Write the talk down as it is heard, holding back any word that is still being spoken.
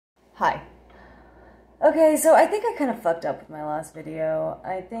Hi. Okay, so I think I kind of fucked up with my last video.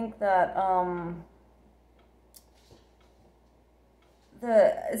 I think that,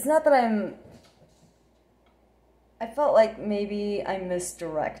 it's not that I felt like maybe I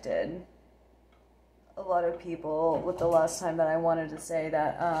misdirected a lot of people with the last time that I wanted to say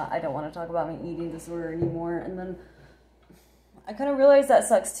that, I don't want to talk about my eating disorder anymore, and then I kind of realized that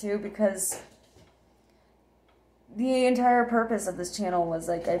sucks too, because the entire purpose of this channel was,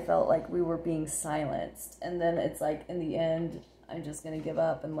 like, I felt like we were being silenced. And then it's like, in the end, I'm just gonna give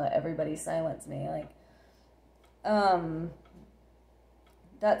up and let everybody silence me. Like,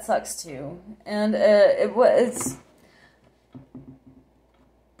 that sucks too. And, it's,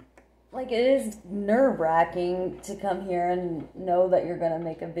 like, it is nerve-wracking to come here and know that you're gonna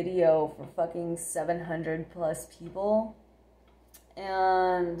make a video for fucking 700 plus people.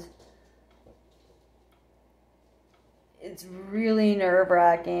 And it's really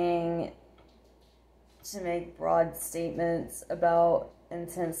nerve-wracking to make broad statements about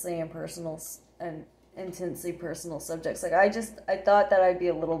intensely personal subjects. Like, I thought that I'd be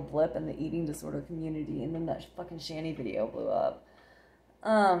a little blip in the eating disorder community, and then that fucking Shanny video blew up.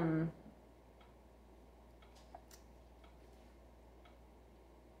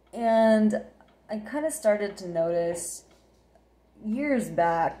 And I kind of started to notice years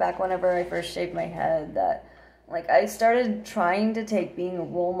back whenever I first shaved my head, that, like, I started trying to take being a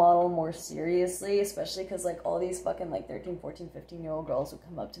role model more seriously, especially because, like, all these fucking, like, 13, 14, 15-year-old girls would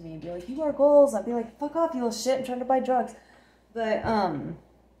come up to me and be like, you are goals. I'd be like, fuck off, you little shit, I'm trying to buy drugs. But,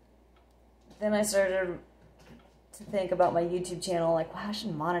 then I started to think about my YouTube channel, like, wow, I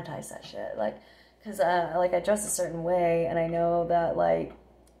should monetize that shit. Like, because, like, I dress a certain way, and I know that, like,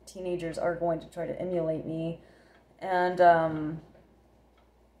 teenagers are going to try to emulate me, and,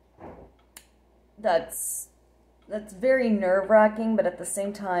 that's very nerve-wracking, but at the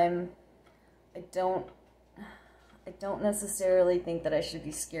same time, I don't necessarily think that I should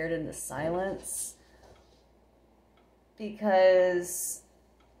be scared into silence, because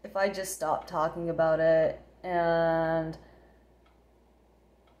if I just stop talking about it, and,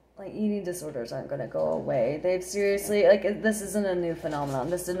 like, eating disorders aren't going to go away. They've seriously, like, this isn't a new phenomenon.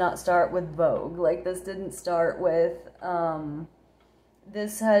 This did not start with Vogue. Like, this didn't start with, Franz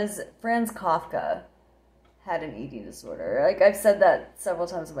Kafka had an eating disorder. Like, I've said that several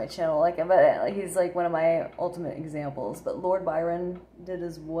times on my channel. Like, he's, like, one of my ultimate examples. But Lord Byron did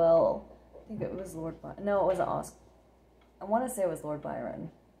as well. I think it was Lord Byron. No, it wasn't Oscar. I want to say it was Lord Byron.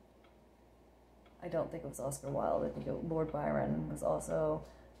 I don't think it was Oscar Wilde. I think Lord Byron was also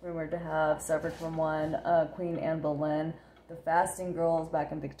rumored to have suffered from one. Queen Anne Boleyn, the fasting girls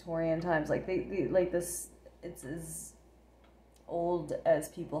back in Victorian times. Like, they like this. It's as old as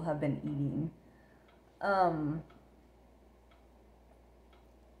people have been eating. Yeah,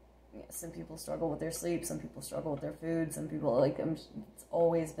 some people struggle with their sleep, some people struggle with their food, some people, like, it's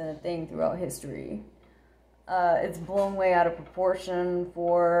always been a thing throughout history. It's blown way out of proportion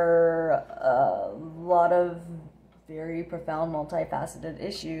for a lot of very profound, multifaceted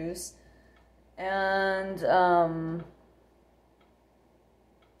issues. And,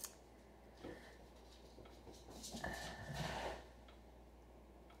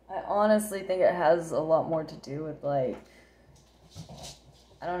 I honestly think it has a lot more to do with, like,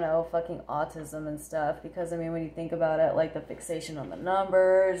 I don't know, fucking autism and stuff. Because, I mean, when you think about it, like, the fixation on the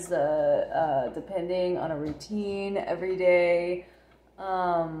numbers, the, depending on a routine every day,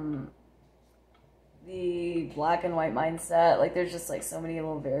 the black and white mindset, like, there's just, like, so many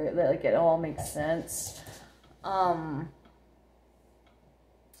little like, it all makes sense.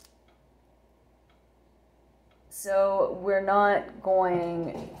 So we're not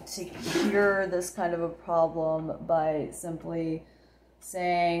going to cure this kind of a problem by simply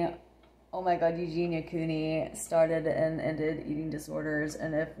saying, oh my god, Eugenia Cooney started and ended eating disorders,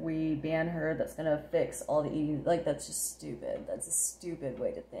 and if we ban her, that's going to fix all the eating. Like, that's just stupid. That's a stupid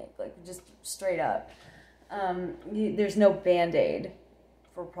way to think. Like, just straight up. There's no Band-Aid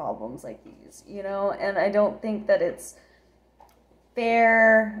for problems like these, you know? And I don't think that it's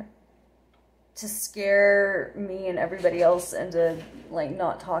fair to scare me and everybody else into, like,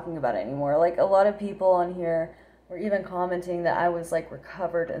 not talking about it anymore. Like, a lot of people on here were even commenting that I was, like,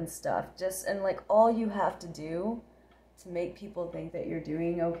 recovered and stuff. And, like, all you have to do to make people think that you're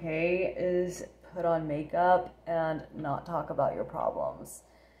doing okay is put on makeup and not talk about your problems.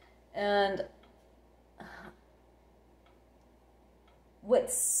 And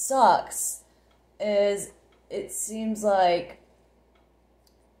what sucks is it seems like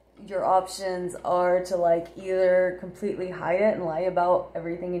your options are to, like, either completely hide it and lie about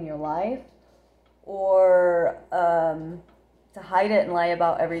everything in your life, or to hide it and lie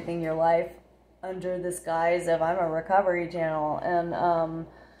about everything in your life under this guise of I'm a recovery channel, and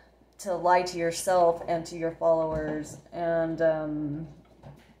to lie to yourself and to your followers, and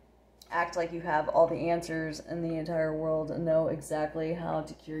act like you have all the answers in the entire world and know exactly how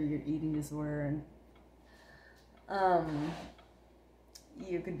to cure your eating disorder. And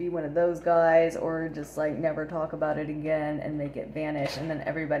you could be one of those guys, or just like never talk about it again and make it vanish. And then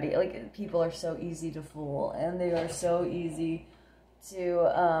everybody, like, people are so easy to fool, and they are so easy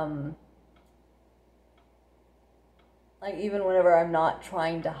to like, even whenever I'm not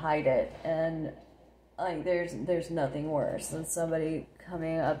trying to hide it, and like there's nothing worse than somebody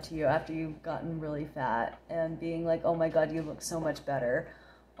coming up to you after you've gotten really fat and being like, oh my god, you look so much better,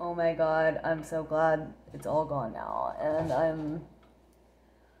 oh my god, I'm so glad it's all gone now, and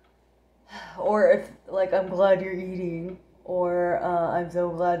or if, like, I'm glad you're eating, or I'm so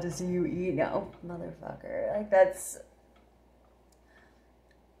glad to see you eat. No, motherfucker, like, that's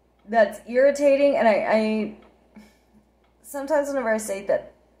irritating. And I sometimes whenever I say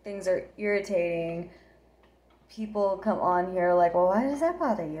that things are irritating, people come on here like, well, why does that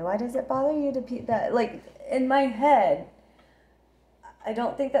bother you? Why does it bother you to that? Like, in my head, I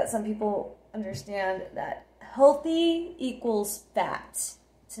don't think that some people understand that healthy equals fat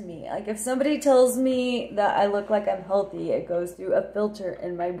to me. Like, if somebody tells me that I look like I'm healthy, it goes through a filter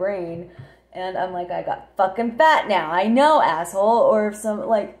in my brain, and I'm like, I got fucking fat now. I know, asshole. Or if some,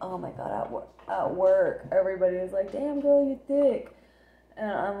 like, oh my god, at work, everybody is like, damn girl, you thick.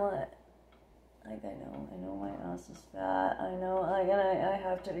 And I'm like, I know my ass is fat. I know, like, and I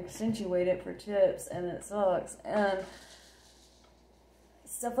have to accentuate it for tips, and it sucks. And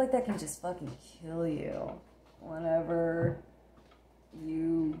stuff like that can just fucking kill you whenever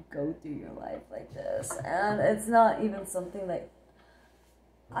you go through your life like this. And it's not even something that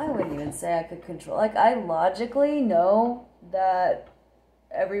I wouldn't even say I could control. Like, I logically know that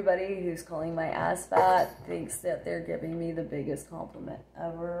everybody who's calling my ass fat thinks that they're giving me the biggest compliment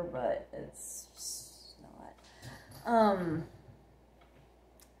ever, but it's just not.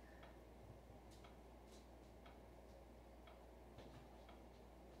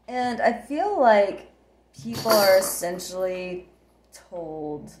 And I feel like people are essentially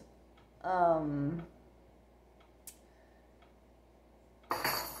told,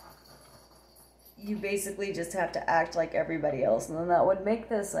 you basically just have to act like everybody else, and then that would make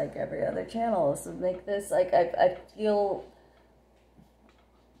this like every other channel. This would make this like, I feel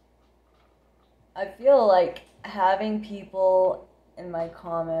like having people in my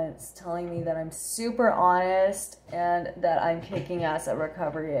comments telling me that I'm super honest and that I'm kicking ass at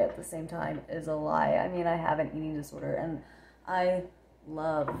recovery at the same time is a lie. I mean, I have an eating disorder, and I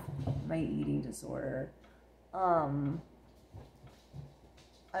love my eating disorder.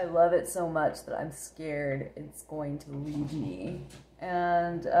 I love it so much that I'm scared it's going to leave me.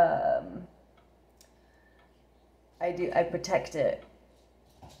 And I protect it.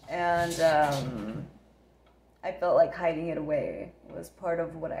 And I felt like hiding it away was part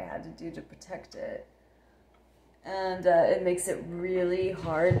of what I had to do to protect it. And it makes it really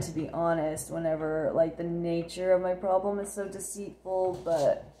hard to be honest whenever, like, the nature of my problem is so deceitful.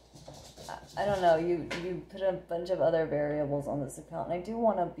 But I don't know, you put a bunch of other variables on this account, and I do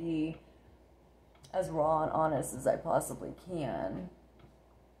want to be as raw and honest as I possibly can.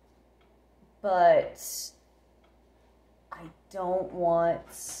 But I don't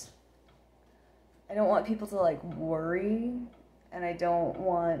want people to, like, worry, and I don't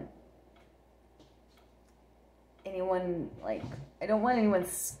want anyone, like, I don't want anyone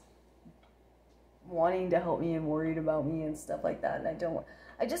wanting to help me and worried about me and stuff like that. And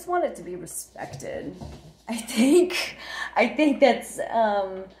I just want it to be respected. I think that's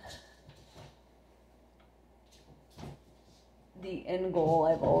the end goal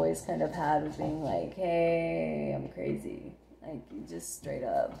I've always kind of had, of being like, hey, I'm crazy. Like, just straight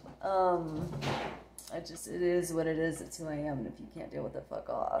up. It is what it is. It's who I am. And if you can't deal with it, fuck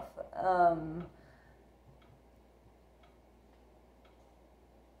off.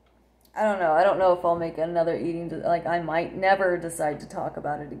 I don't know. I don't know if I'll make another eating, like, I might never decide to talk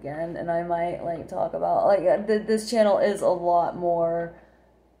about it again, and I might, like, talk about, like, this channel is a lot more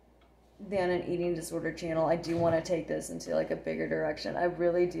than an eating disorder channel. I do want to take this into, like, a bigger direction. I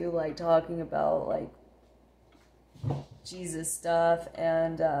really do like talking about, like, Jesus stuff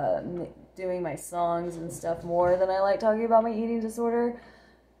and doing my songs and stuff more than I like talking about my eating disorder.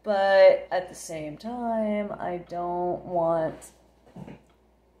 But at the same time, I don't want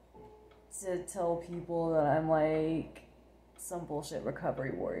to tell people that I'm like some bullshit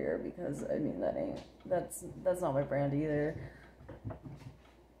recovery warrior, because I mean, that's not my brand either.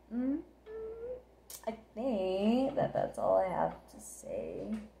 I think that's all I have to say.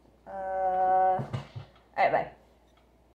 Alright, bye.